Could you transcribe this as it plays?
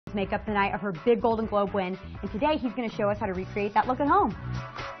makeup the night of her big Golden Globe win, and today he's going to show us how to recreate that look at home.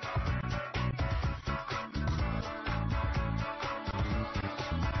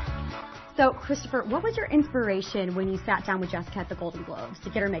 So, Christopher, what was your inspiration when you sat down with Jessica at the Golden Globes to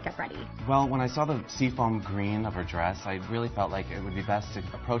get her makeup ready? Well, when I saw the seafoam green of her dress, I really felt like it would be best to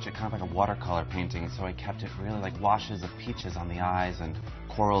approach it kind of like a watercolor painting, so I kept it really like washes of peaches on the eyes and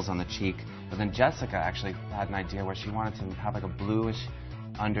corals on the cheek. But then Jessica actually had an idea where she wanted to have like a bluish,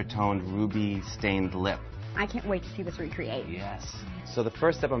 undertoned, ruby-stained lip. I can't wait to see this recreate. Yes. So the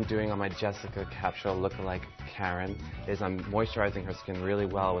first step I'm doing on my Jessica Capsule lookalike Karen is I'm moisturizing her skin really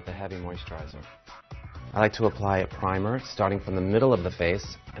well with a heavy moisturizer. I like to apply a primer starting from the middle of the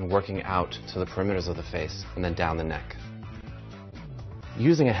face and working out to the perimeters of the face and then down the neck.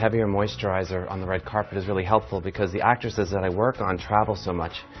 Using a heavier moisturizer on the red carpet is really helpful because the actresses that I work on travel so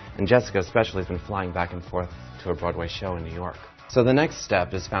much, and Jessica especially has been flying back and forth to a Broadway show in New York. So the next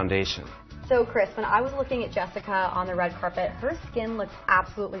step is foundation. So, Chris, when I was looking at Jessica on the red carpet, her skin looked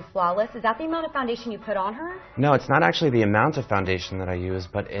absolutely flawless. Is that the amount of foundation you put on her? No, it's not actually the amount of foundation that I use,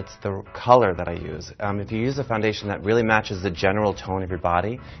 but it's the color that I use. If you use a foundation that really matches the general tone of your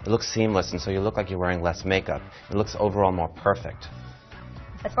body, it looks seamless, and so you look like you're wearing less makeup. It looks overall more perfect.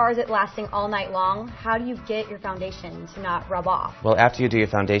 As far as it lasting all night long, how do you get your foundation to not rub off? Well, after you do your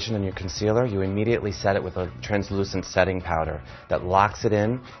foundation and your concealer, you immediately set it with a translucent setting powder that locks it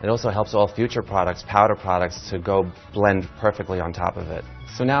in. It also helps all future products, powder products, to go blend perfectly on top of it.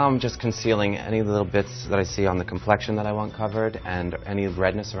 So now I'm just concealing any little bits that I see on the complexion that I want covered and any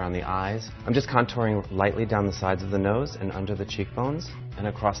redness around the eyes. I'm just contouring lightly down the sides of the nose and under the cheekbones and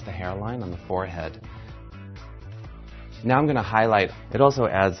across the hairline on the forehead. Now I'm going to highlight. It also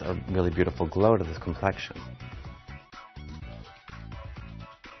adds a really beautiful glow to this complexion.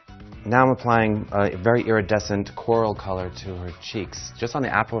 Now I'm applying a very iridescent coral color to her cheeks, just on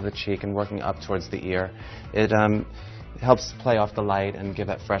the apple of the cheek and working up towards the ear. It helps play off the light and give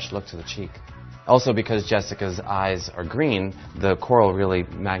that fresh look to the cheek. Also, because Jessica's eyes are green, the coral really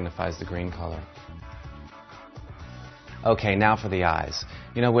magnifies the green color. Okay, now for the eyes.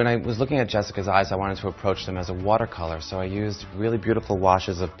 You know, when I was looking at Jessica's eyes, I wanted to approach them as a watercolor, so I used really beautiful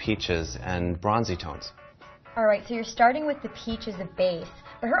washes of peaches and bronzy tones. All right, so you're starting with the peach as a base,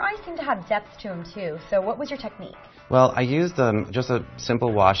 but her eyes seem to have depth to them too, so what was your technique? Well, I used just a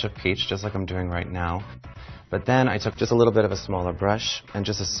simple wash of peach, just like I'm doing right now. But then I took just a little bit of a smaller brush and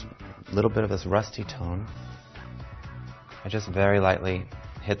just a little bit of this rusty tone. I just very lightly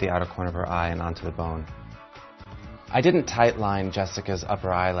hit the outer corner of her eye and onto the bone. I didn't tight line Jessica's upper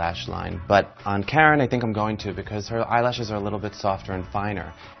eyelash line, but on Karen I think I'm going to because her eyelashes are a little bit softer and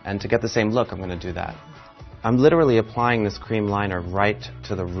finer, and to get the same look I'm going to do that. I'm literally applying this cream liner right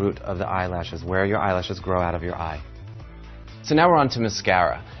to the root of the eyelashes, where your eyelashes grow out of your eye. So now we're on to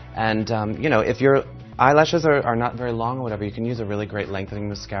mascara, and you know, if your eyelashes are not very long or whatever, you can use a really great lengthening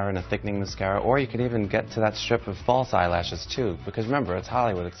mascara and a thickening mascara, or you could even get to that strip of false eyelashes too, because remember, it's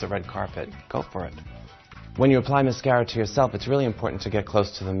Hollywood, it's the red carpet, go for it. When you apply mascara to yourself, it's really important to get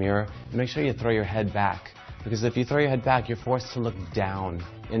close to the mirror and make sure you throw your head back. Because if you throw your head back, you're forced to look down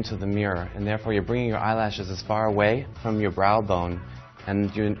into the mirror, and therefore you're bringing your eyelashes as far away from your brow bone,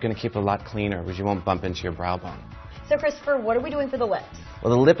 and you're going to keep it a lot cleaner because you won't bump into your brow bone. So, Christopher, what are we doing for the lips?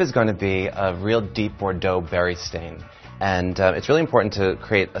 Well, the lip is going to be a real deep Bordeaux berry stain. And it's really important to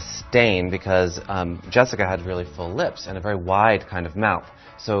create a stain because Jessica had really full lips and a very wide kind of mouth.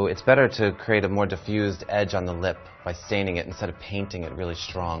 So it's better to create a more diffused edge on the lip by staining it instead of painting it really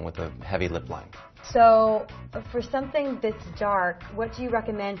strong with a heavy lip line. So for something that's dark, what do you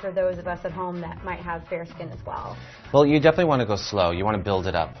recommend for those of us at home that might have fair skin as well? Well, you definitely want to go slow. You want to build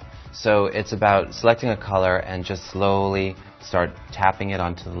it up. So it's about selecting a color and just slowly start tapping it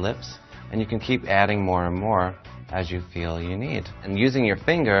onto the lips. And you can keep adding more and more as you feel you need. And using your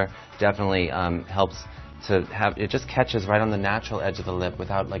finger definitely helps to have, it just catches right on the natural edge of the lip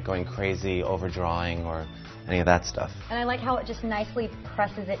without like going crazy, overdrawing or any of that stuff. And I like how it just nicely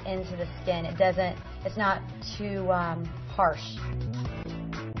presses it into the skin. It's not too harsh.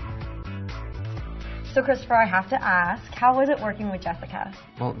 So Christopher, I have to ask, how was it working with Jessica?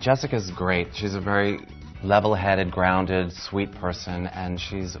 Well, Jessica's great. She's a very level-headed, grounded, sweet person, and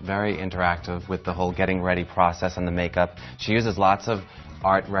she's very interactive with the whole getting ready process and the makeup. She uses lots of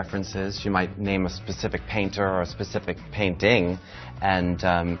art references. She might name a specific painter or a specific painting, and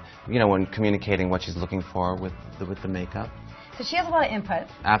you know, when communicating what she's looking for with the makeup. So she has a lot of input.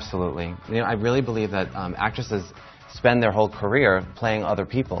 Absolutely. You know, I really believe that actresses spend their whole career playing other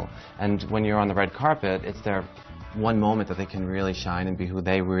people, and when you're on the red carpet, it's their one moment that they can really shine and be who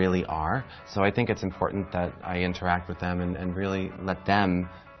they really are. So I think it's important that I interact with them and really let them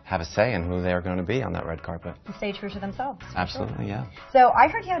have a say in who they're going to be on that red carpet. And stay true to themselves. Absolutely, yeah. So I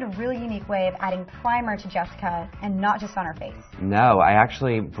heard you had a really unique way of adding primer to Jessica and not just on her face. No, I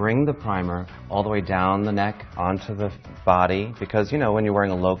actually bring the primer all the way down the neck onto the body because, you know, when you're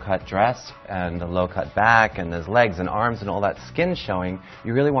wearing a low-cut dress and a low-cut back and there's legs and arms and all that skin showing,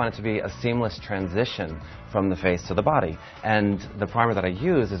 you really want it to be a seamless transition from the face to the body. And the primer that I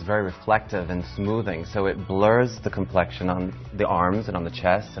use is very reflective and smoothing, so it blurs the complexion on the arms and on the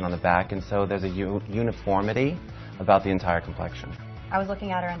chest and on the back, and so there's a uniformity about the entire complexion. I was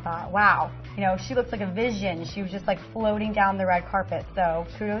looking at her and thought, wow, you know, she looks like a vision. She was just like floating down the red carpet, so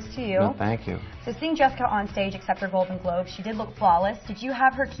kudos to you. No, thank you. So seeing Jessica on stage accept her Golden Globe, she did look flawless. Did you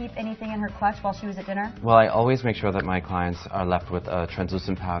have her keep anything in her clutch while she was at dinner? Well, I always make sure that my clients are left with a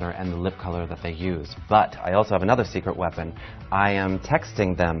translucent powder and the lip color that they use. But I also have another secret weapon. I am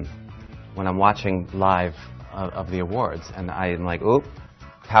texting them when I'm watching live of the awards, and I'm like, oop,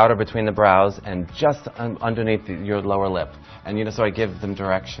 powder between the brows and just underneath your lower lip. And, you know, so I give them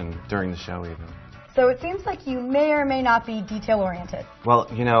direction during the show even. So it seems like you may or may not be detail-oriented. Well,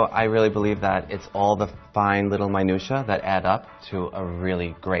 you know, I really believe that it's all the fine little minutiae that add up to a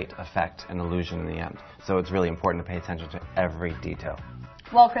really great effect and illusion in the end. So it's really important to pay attention to every detail.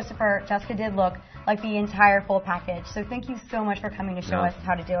 Well, Christopher, Jessica did look like the entire full package. So thank you so much for coming to show us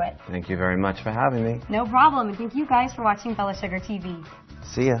how to do it. Thank you very much for having me. No problem. And thank you guys for watching Bella Sugar TV.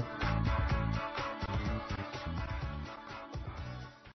 See ya.